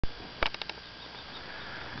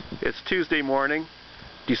It's Tuesday morning,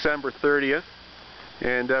 December 30th,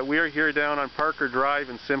 and we are here down on Parker Drive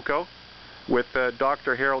in Simcoe with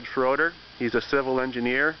Dr. Harold Schroeder. He's a civil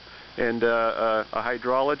engineer and a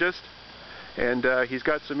hydrologist, and he's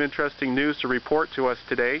got some interesting news to report to us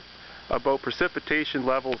today about precipitation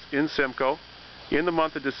levels in Simcoe in the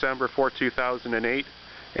month of December for 2008.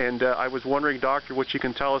 And I was wondering, Doctor, what you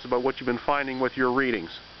can tell us about what you've been finding with your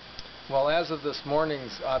readings. Well, as of this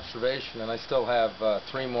morning's observation, and I still have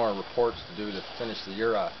 3 more reports to do to finish the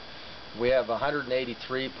year off, we have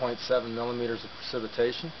 183.7 millimeters of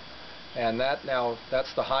precipitation, and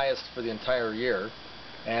that's the highest for the entire year,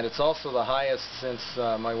 and it's also the highest since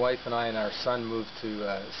my wife and I and our son moved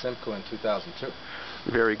to Simcoe in 2002.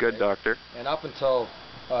 Very good, Doctor. And up until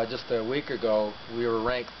just a week ago, we were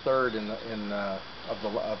ranked 3rd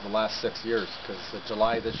of the last 6 years, because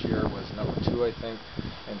July this year was number 2, I think,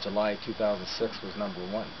 and July 2006 was number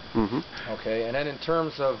 1. Mm-hmm. Okay, and then in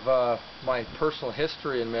terms of my personal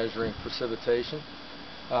history in measuring precipitation,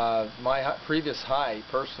 my previous high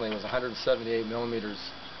personally was 178 millimeters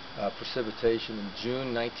precipitation in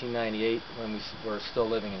June 1998 when we were still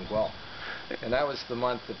living in Guelph. And that was the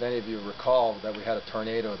month, if any of you recall, that we had a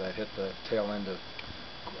tornado that hit the tail end of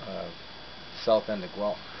south end of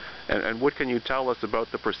Guelph. And what can you tell us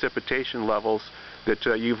about the precipitation levels that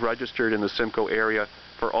you've registered in the Simcoe area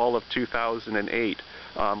for all of 2008?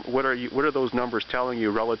 What are those numbers telling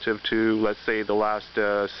you relative to, let's say, the last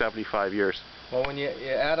 75 years? Well, when you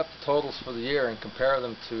add up the totals for the year and compare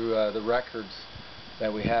them to the records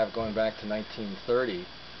that we have going back to 1930,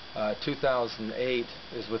 2008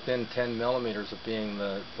 is within 10 millimeters of being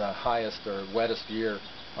the highest or wettest year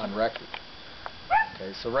on record.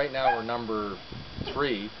 Okay, so right now we're number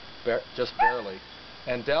 3, just barely,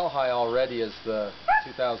 and Delhi already is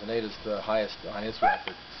 2008 is the highest on its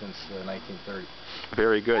record since 1930.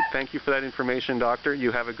 Very good. Thank you for that information, Doctor.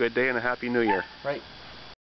 You have a good day and a Happy New Year. Right.